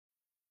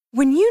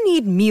When you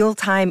need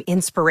mealtime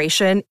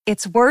inspiration,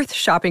 it's worth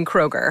shopping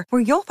Kroger,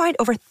 where you'll find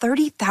over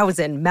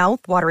 30,000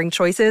 mouth-watering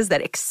choices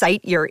that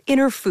excite your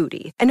inner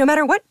foodie. And no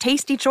matter what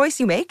tasty choice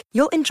you make,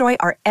 you'll enjoy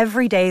our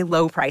everyday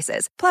low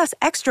prices, plus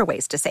extra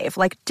ways to save,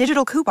 like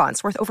digital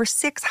coupons worth over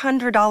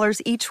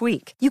 $600 each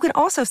week. You can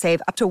also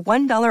save up to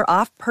 $1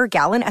 off per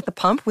gallon at the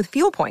pump with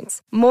fuel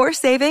points. More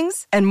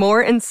savings and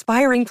more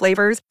inspiring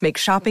flavors make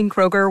shopping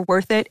Kroger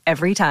worth it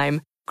every time.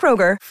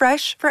 Kroger,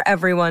 fresh for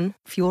everyone.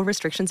 Fuel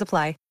restrictions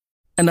apply.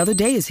 Another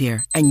day is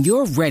here, and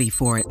you're ready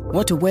for it.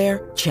 What to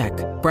wear? Check.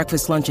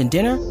 Breakfast, lunch, and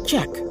dinner?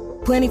 Check.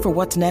 Planning for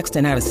what's next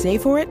and how to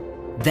save for it?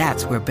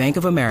 That's where Bank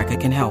of America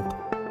can help.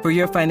 For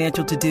your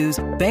financial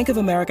to-dos, Bank of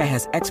America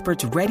has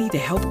experts ready to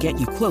help get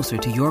you closer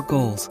to your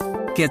goals.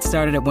 Get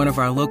started at one of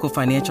our local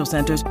financial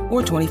centers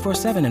or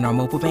 24/7 in our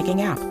mobile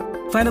banking app.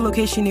 Find a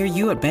location near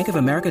you at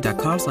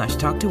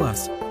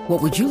bankofamerica.com/talktous.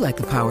 What would you like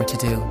the power to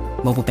do?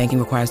 Mobile banking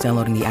requires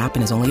downloading the app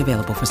and is only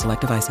available for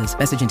select devices.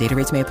 Message and data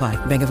rates may apply.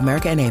 Bank of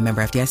America N.A.,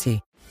 member FDIC.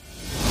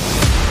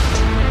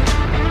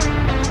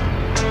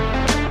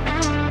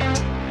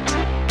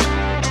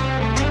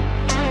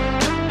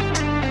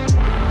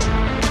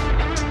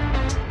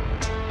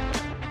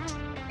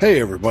 Hey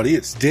everybody,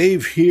 it's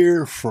Dave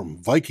here from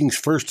Vikings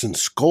First and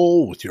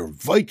Skol with your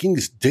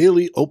Vikings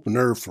Daily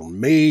Opener for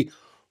May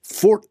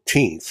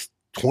 14th,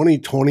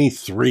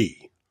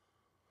 2023.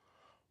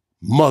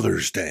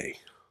 Mother's Day.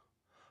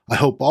 I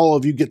hope all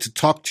of you get to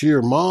talk to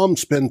your mom,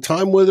 spend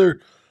time with her,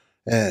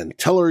 and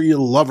tell her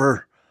you love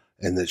her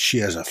and that she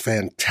has a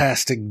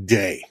fantastic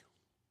day.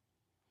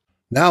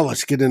 Now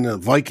let's get into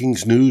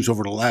Vikings news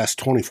over the last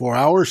 24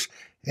 hours,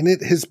 and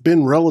it has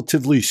been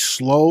relatively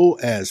slow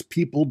as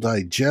people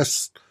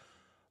digest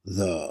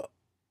the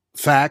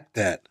fact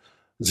that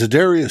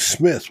Zadarius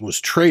Smith was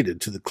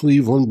traded to the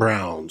Cleveland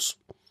Browns.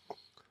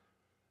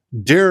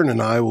 Darren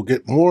and I will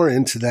get more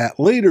into that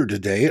later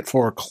today at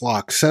 4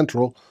 o'clock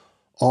Central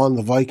on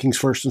the Vikings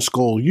First and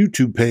Skol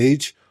YouTube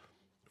page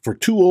for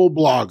Two Old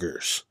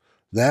Bloggers.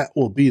 That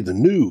will be the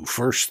new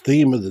first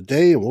theme of the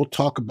day, and we'll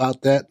talk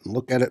about that and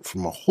look at it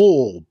from a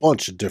whole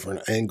bunch of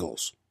different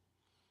angles.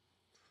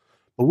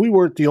 But we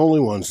weren't the only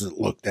ones that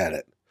looked at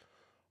it.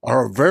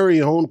 Our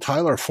very own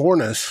Tyler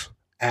Fornes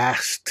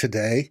asked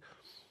today,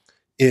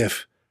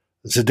 if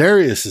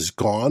Zadarius is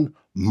gone,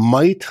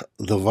 might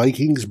the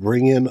Vikings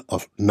bring in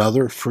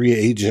another free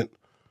agent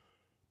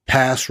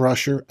pass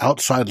rusher,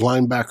 outside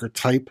linebacker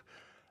type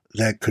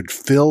that could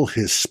fill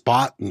his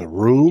spot in the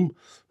room,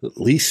 at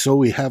least so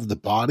we have the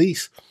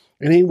bodies?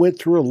 And he went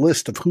through a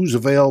list of who's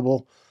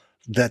available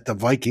that the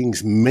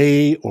Vikings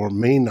may or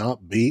may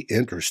not be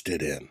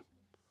interested in.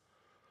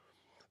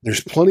 There's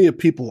plenty of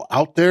people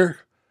out there.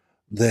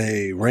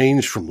 They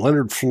range from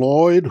Leonard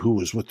Floyd, who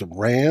was with the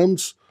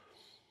Rams,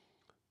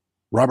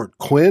 Robert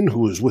Quinn, who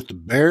was with the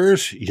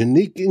Bears,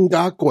 Yannick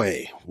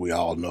Ngakoue, we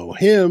all know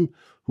him,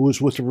 who was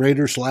with the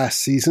Raiders last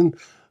season,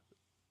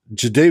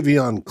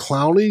 Jadeveon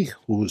Clowney,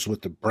 who was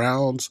with the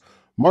Browns,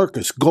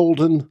 Marcus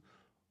Golden,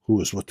 who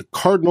was with the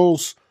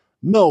Cardinals,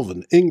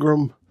 Melvin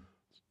Ingram,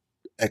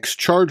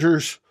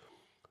 ex-Chargers,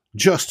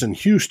 Justin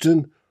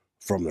Houston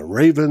from the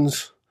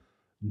Ravens,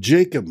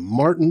 Jacob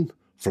Martin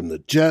from the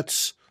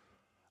Jets,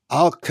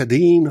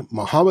 Al-Qadim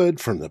Muhammad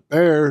from the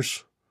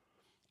Bears,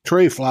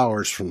 Trey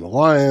Flowers from the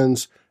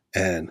Lions,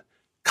 and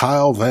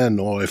Kyle Van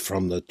Noy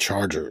from the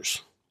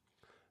Chargers.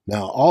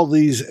 Now, all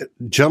these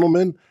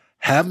gentlemen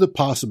have the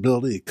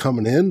possibility of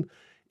coming in.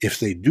 If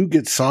they do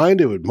get signed,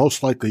 it would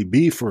most likely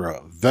be for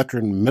a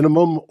veteran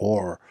minimum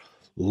or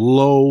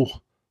low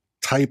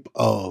type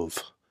of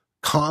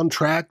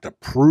contract, a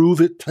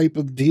prove-it type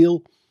of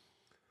deal.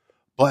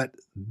 But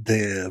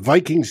the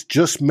Vikings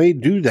just may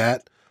do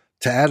that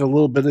to add a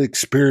little bit of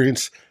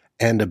experience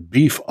and to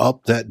beef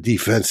up that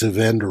defensive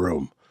end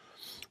room.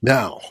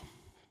 Now,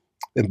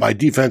 and by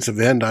defensive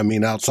end, I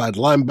mean outside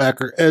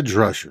linebacker, edge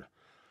rusher.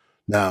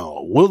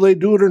 Now, will they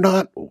do it or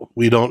not?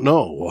 We don't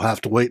know. We'll have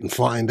to wait and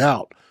find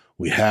out.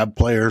 We have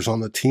players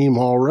on the team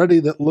already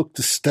that look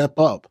to step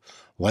up,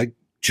 like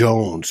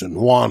Jones and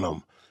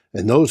Wanham,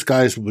 and those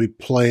guys will be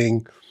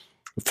playing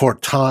for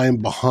time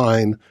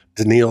behind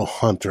Danielle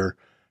Hunter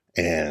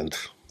and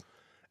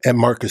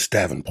Marcus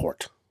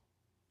Davenport.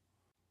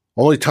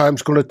 Only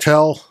time's going to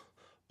tell,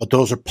 but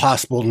those are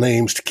possible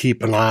names to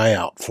keep an eye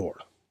out for.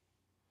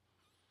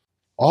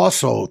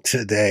 Also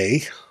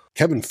today,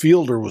 Kevin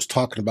Fielder was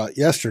talking about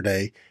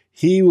yesterday,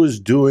 he was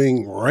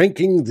doing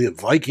ranking the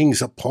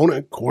Vikings'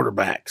 opponent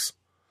quarterbacks.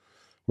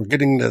 We're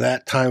getting to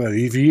that time of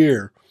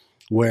year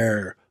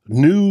where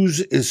news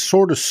is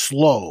sort of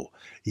slow.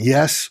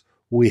 Yes,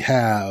 we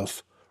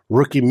have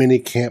rookie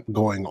minicamp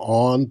going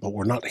on, but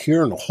we're not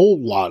hearing a whole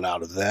lot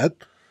out of that.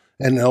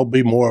 And there'll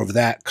be more of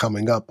that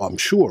coming up, I'm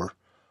sure.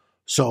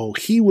 So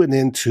he went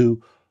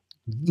into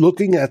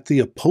looking at the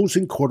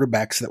opposing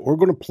quarterbacks that we're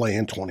going to play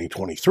in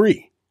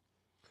 2023.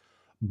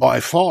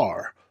 By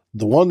far,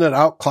 the one that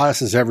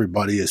outclasses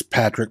everybody is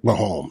Patrick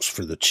Mahomes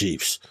for the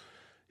Chiefs.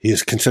 He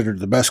is considered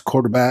the best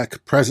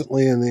quarterback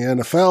presently in the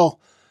NFL,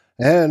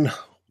 and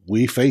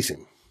we face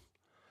him.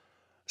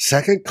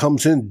 Second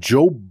comes in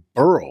Joe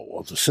Burrow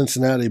of the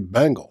Cincinnati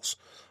Bengals.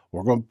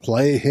 We're going to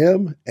play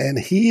him, and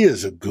he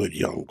is a good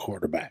young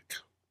quarterback.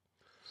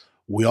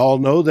 We all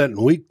know that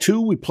in week 2,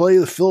 we play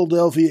the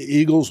Philadelphia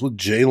Eagles with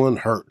Jalen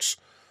Hurts.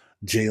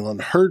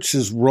 Jalen Hurts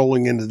is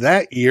rolling into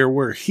that year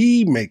where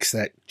he makes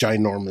that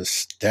ginormous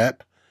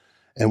step.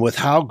 And with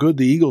how good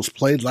the Eagles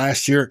played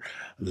last year,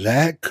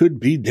 that could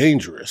be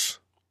dangerous.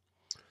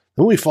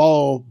 Then we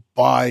follow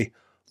by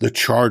the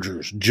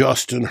Chargers,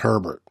 Justin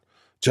Herbert.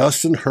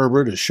 Justin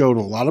Herbert has shown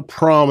a lot of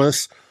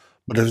promise,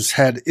 but has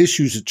had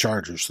issues at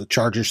Chargers. The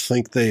Chargers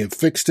think they have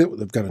fixed it.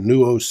 They've got a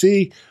new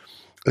OC,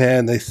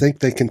 and they think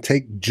they can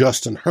take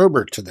Justin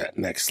Herbert to that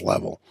next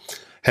level.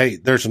 Hey,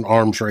 there's an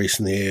arms race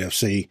in the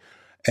AFC,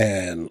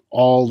 and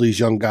all these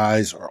young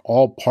guys are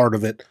all part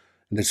of it,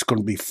 and it's going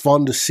to be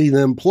fun to see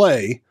them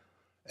play,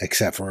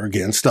 except for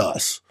against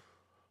us.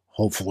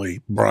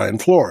 Hopefully, Brian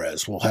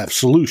Flores will have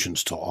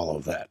solutions to all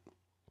of that.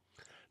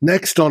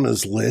 Next on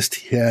his list,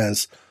 he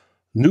has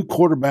new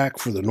quarterback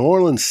for the New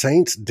Orleans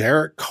Saints,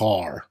 Derek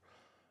Carr.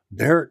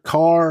 Derek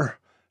Carr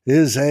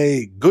is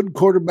a good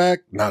quarterback,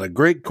 not a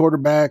great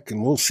quarterback,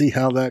 and we'll see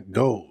how that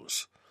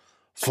goes.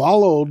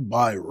 Followed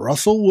by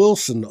Russell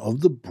Wilson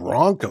of the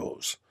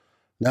Broncos.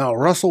 Now,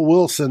 Russell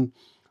Wilson,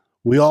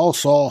 we all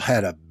saw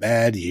had a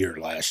bad year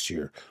last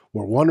year.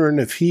 We're wondering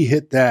if he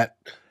hit that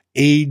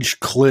age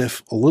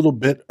cliff a little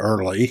bit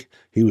early.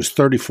 He was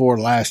 34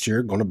 last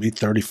year, going to be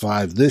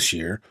 35 this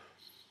year.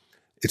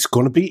 It's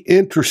going to be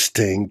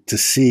interesting to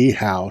see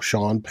how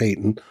Sean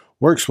Payton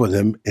works with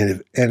him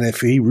and if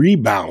he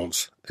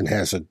rebounds and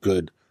has a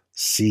good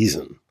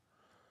season.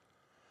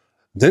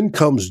 Then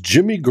comes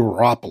Jimmy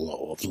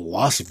Garoppolo of the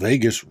Las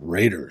Vegas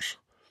Raiders.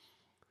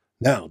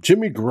 Now,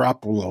 Jimmy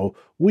Garoppolo,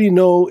 we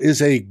know,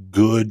 is a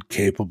good,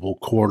 capable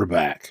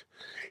quarterback.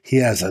 He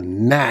has a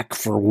knack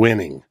for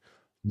winning.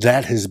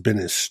 That has been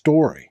his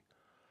story.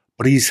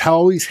 But he's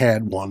always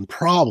had one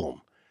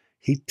problem.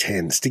 He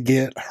tends to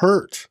get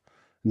hurt.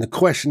 And the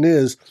question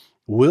is,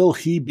 will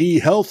he be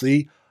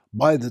healthy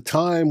by the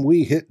time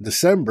we hit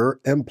December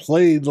and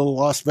play the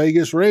Las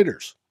Vegas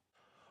Raiders?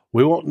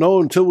 We won't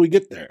know until we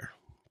get there.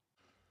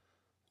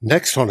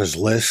 Next on his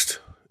list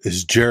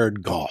is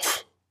Jared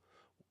Goff.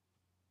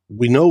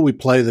 We know we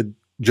play the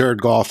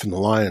Jared Goff and the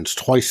Lions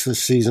twice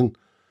this season.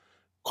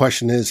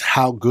 Question is,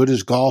 how good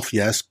is Goff?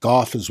 Yes,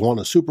 Goff has won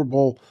a Super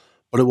Bowl,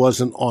 but it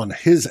wasn't on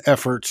his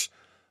efforts.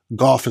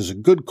 Goff is a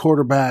good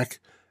quarterback,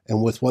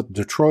 and with what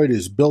Detroit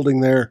is building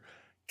there,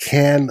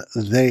 can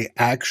they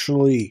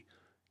actually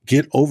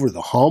get over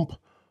the hump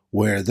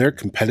where they're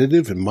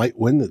competitive and might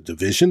win the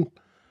division?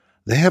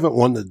 They haven't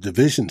won the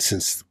division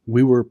since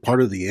we were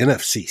part of the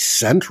NFC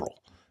Central.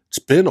 It's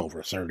been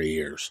over 30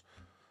 years.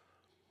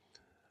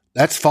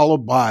 That's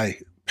followed by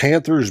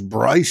Panthers'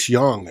 Bryce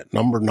Young at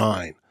number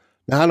 9.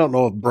 Now, I don't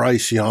know if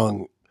Bryce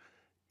Young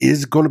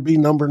is going to be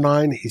number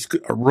 9. He's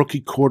a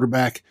rookie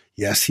quarterback.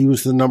 Yes, he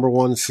was the number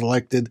 1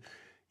 selected.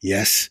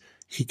 Yes,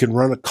 he can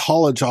run a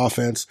college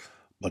offense,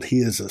 but he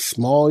is a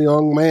small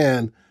young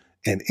man,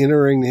 and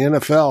entering the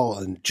NFL,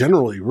 and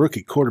generally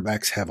rookie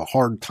quarterbacks have a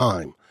hard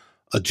time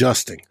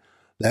adjusting.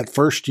 That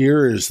first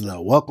year is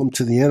the welcome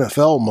to the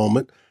NFL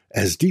moment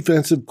as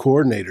defensive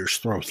coordinators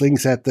throw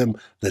things at them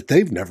that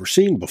they've never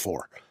seen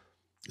before.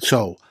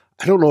 So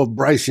I don't know if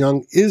Bryce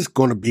Young is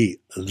going to be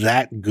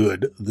that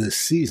good this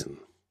season.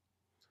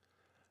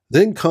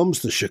 Then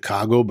comes the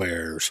Chicago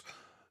Bears.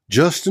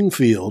 Justin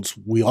Fields,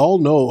 we all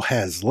know,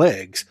 has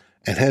legs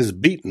and has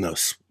beaten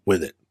us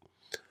with it.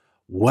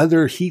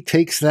 Whether he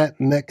takes that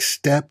next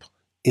step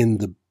in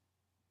the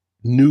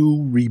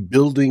new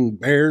rebuilding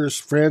Bears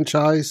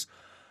franchise,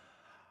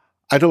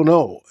 I don't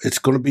know. It's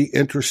going to be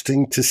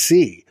interesting to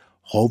see.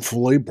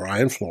 Hopefully,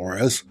 Brian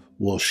Flores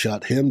will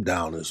shut him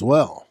down as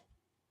well.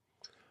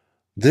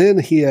 Then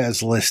he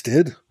has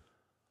listed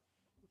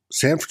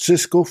San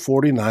Francisco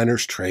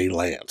 49ers Trey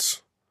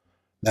Lance.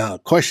 Now, the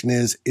question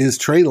is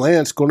Trey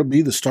Lance going to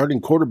be the starting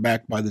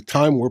quarterback by the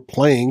time we're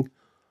playing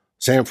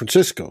San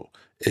Francisco?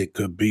 It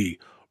could be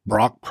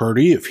Brock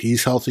Purdy if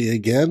he's healthy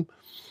again,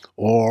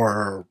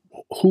 or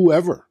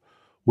whoever.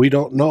 We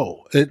don't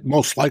know. It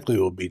most likely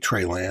will be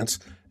Trey Lance,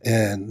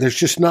 and there's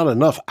just not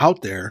enough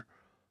out there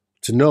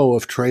to know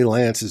if Trey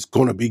Lance is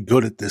going to be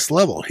good at this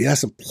level. He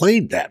hasn't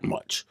played that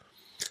much.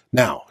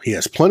 Now, he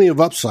has plenty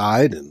of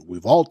upside, and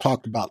we've all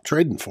talked about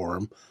trading for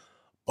him,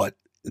 but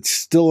it's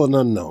still an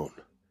unknown.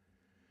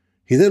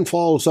 He then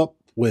follows up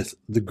with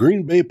the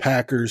Green Bay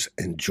Packers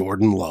and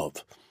Jordan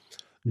Love.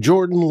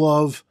 Jordan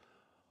Love,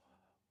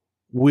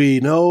 we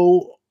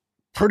know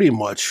pretty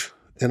much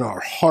in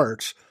our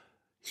hearts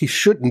he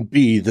shouldn't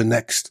be the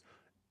next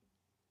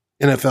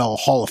NFL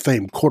Hall of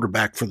Fame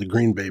quarterback for the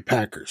Green Bay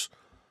Packers.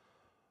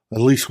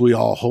 At least we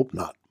all hope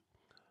not.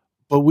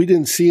 But we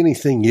didn't see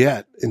anything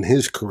yet in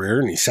his career,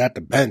 and he sat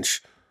the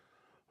bench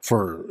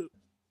for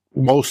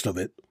most of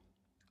it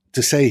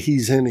to say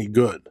he's any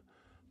good.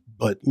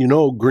 But, you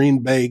know, Green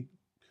Bay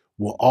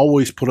will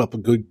always put up a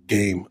good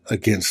game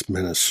against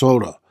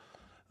Minnesota.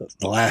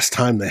 The last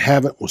time they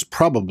haven't was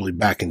probably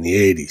back in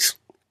the 80s,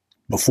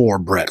 before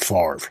Brett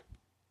Favre.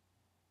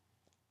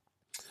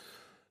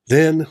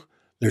 Then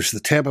There's the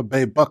Tampa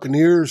Bay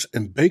Buccaneers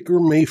and Baker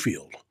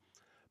Mayfield.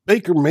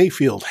 Baker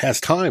Mayfield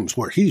has times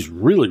where he's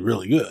really,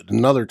 really good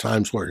and other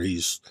times where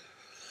he's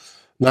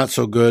not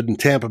so good. And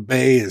Tampa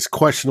Bay is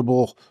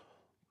questionable.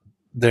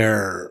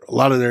 A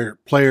lot of their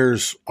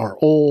players are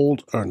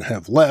old and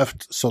have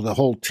left, so the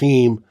whole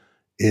team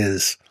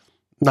is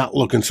not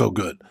looking so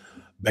good.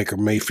 Baker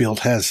Mayfield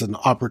has an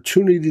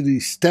opportunity to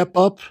step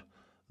up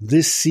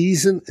this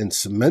season and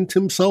cement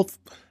himself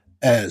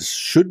as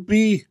should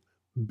be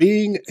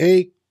being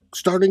a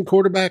starting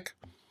quarterback,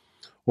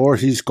 or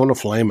he's going to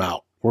flame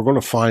out. We're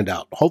going to find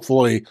out.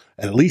 Hopefully,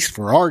 at least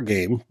for our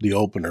game, the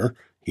opener,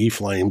 he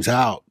flames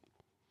out.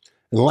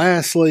 And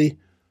lastly,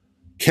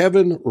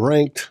 Kevin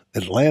ranked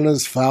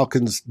Atlanta's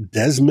Falcons'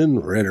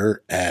 Desmond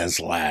Ridder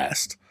as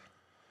last.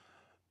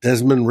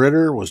 Desmond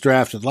Ridder was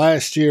drafted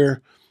last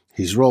year.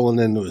 He's rolling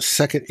into his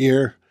second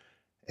year,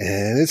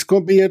 and it's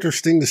going to be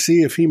interesting to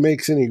see if he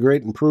makes any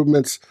great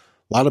improvements.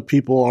 A lot of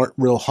people aren't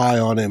real high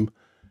on him,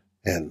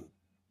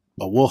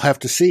 but we'll have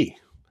to see.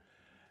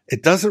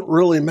 It doesn't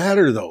really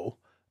matter, though,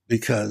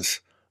 because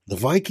the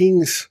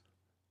Vikings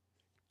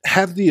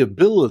have the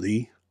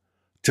ability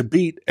to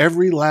beat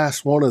every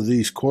last one of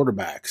these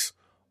quarterbacks,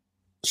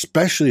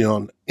 especially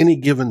on any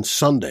given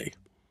Sunday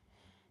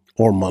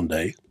or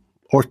Monday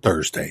or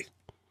Thursday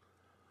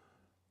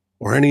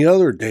or any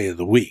other day of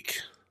the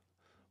week.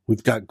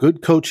 We've got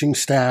good coaching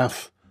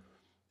staff,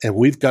 and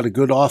we've got a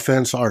good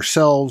offense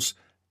ourselves,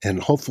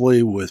 and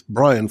hopefully with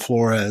Brian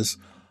Flores,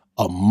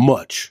 a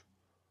much,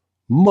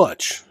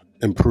 much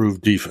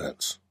improved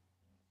defense.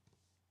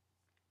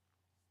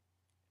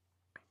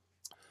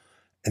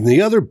 And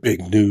the other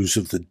big news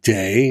of the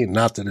day,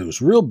 not that it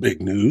was real big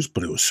news,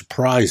 but it was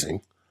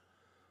surprising,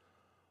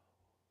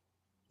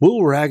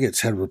 Will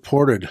Ragatz had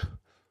reported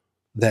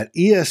that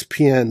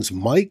ESPN's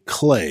Mike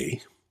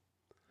Clay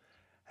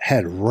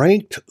had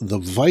ranked the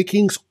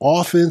Vikings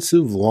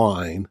offensive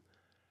line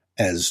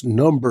as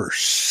number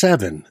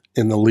 7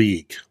 in the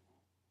league.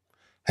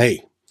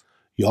 Hey,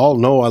 y'all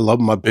know I love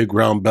my big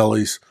round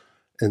bellies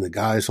and the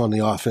guys on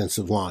the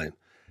offensive line.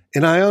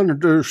 And I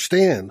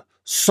understand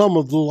some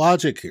of the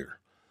logic here.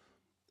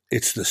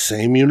 It's the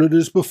same unit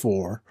as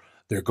before.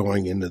 They're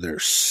going into their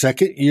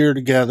second year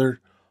together,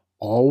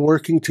 all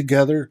working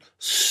together,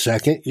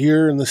 second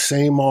year in the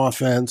same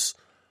offense.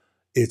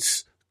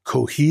 It's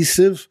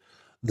cohesive.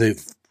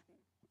 They've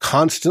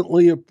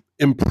constantly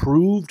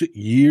improved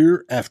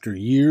year after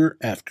year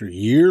after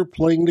year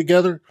playing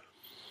together,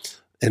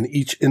 and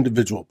each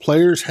individual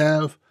players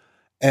have.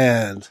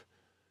 And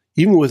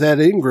even with Ed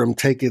Ingram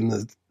taking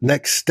the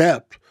next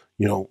step,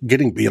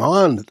 getting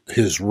beyond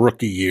his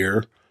rookie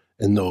year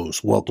in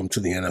those welcome to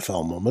the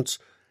NFL moments,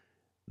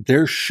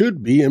 there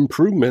should be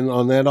improvement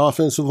on that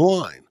offensive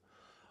line.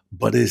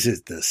 But is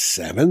it the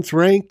 7th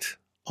ranked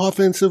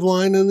offensive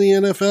line in the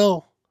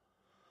NFL?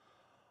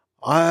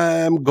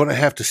 I'm going to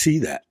have to see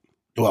that.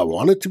 Do I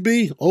want it to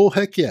be? Oh,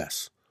 heck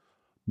yes.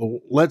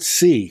 But let's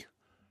see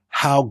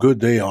how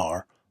good they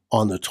are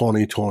on the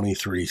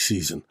 2023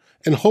 season.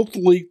 And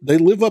hopefully they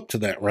live up to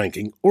that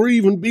ranking or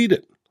even beat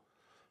it.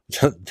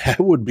 That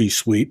would be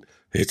sweet.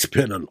 It's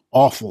been an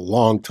awful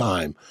long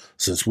time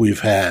since we've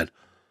had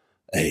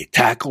a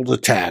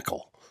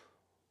tackle-to-tackle,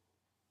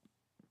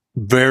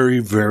 very,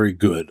 very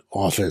good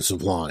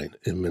offensive line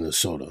in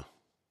Minnesota.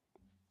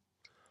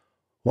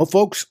 Well,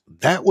 folks,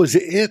 that was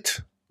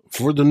it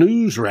for the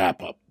news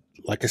wrap-up.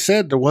 Like I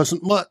said, there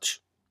wasn't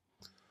much.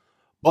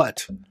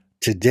 But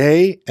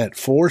today at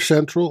 4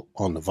 Central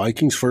on the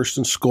Vikings First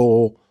and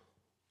Skol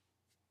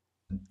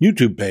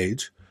YouTube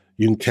page,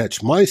 you can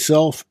catch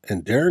myself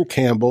and Darren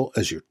Campbell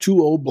as your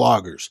 2 old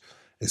bloggers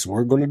as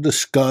we're going to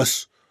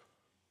discuss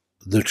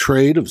the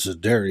trade of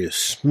Zadarius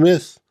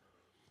Smith.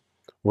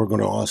 We're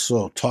going to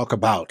also talk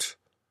about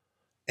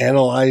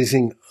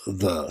analyzing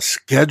the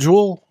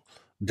schedule.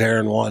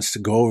 Darren wants to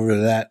go over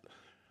that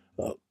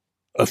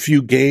a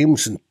few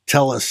games and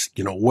tell us,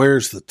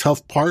 where's the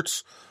tough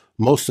parts.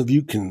 Most of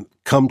you can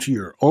come to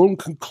your own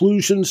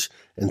conclusions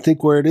and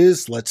think where it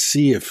is. Let's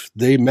see if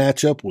they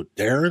match up with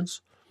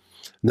Darren's.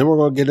 And then we're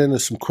going to get into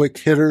some quick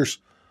hitters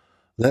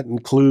that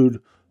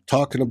include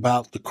talking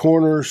about the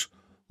corners,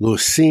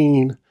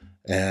 Lucine,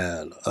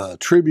 and a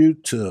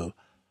tribute to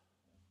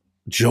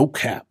Joe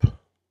Cap.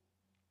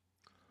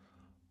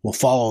 We'll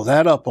follow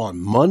that up on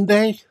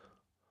Monday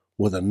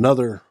with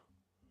another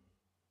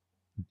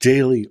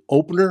daily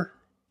opener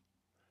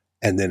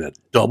and then a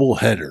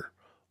doubleheader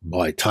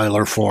by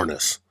Tyler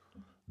Fornes.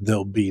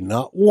 There'll be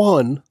not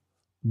 1,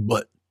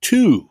 but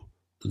 2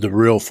 The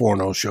Real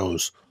Forno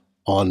shows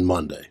on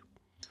Monday.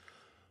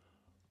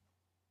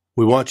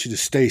 We want you to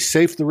stay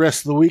safe the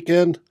rest of the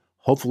weekend.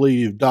 Hopefully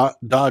you've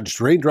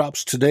dodged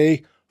raindrops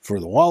today for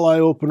the walleye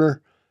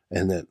opener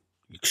and that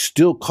you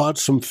still caught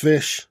some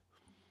fish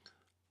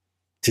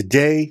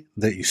today,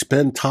 that you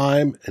spend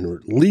time and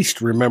at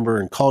least remember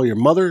and call your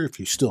mother if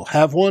you still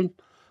have one.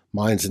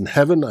 Mine's in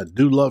heaven. I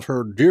do love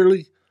her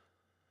dearly.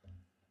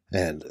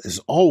 And as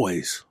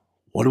always,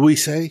 what do we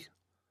say?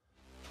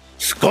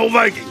 Skol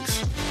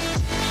Vikings!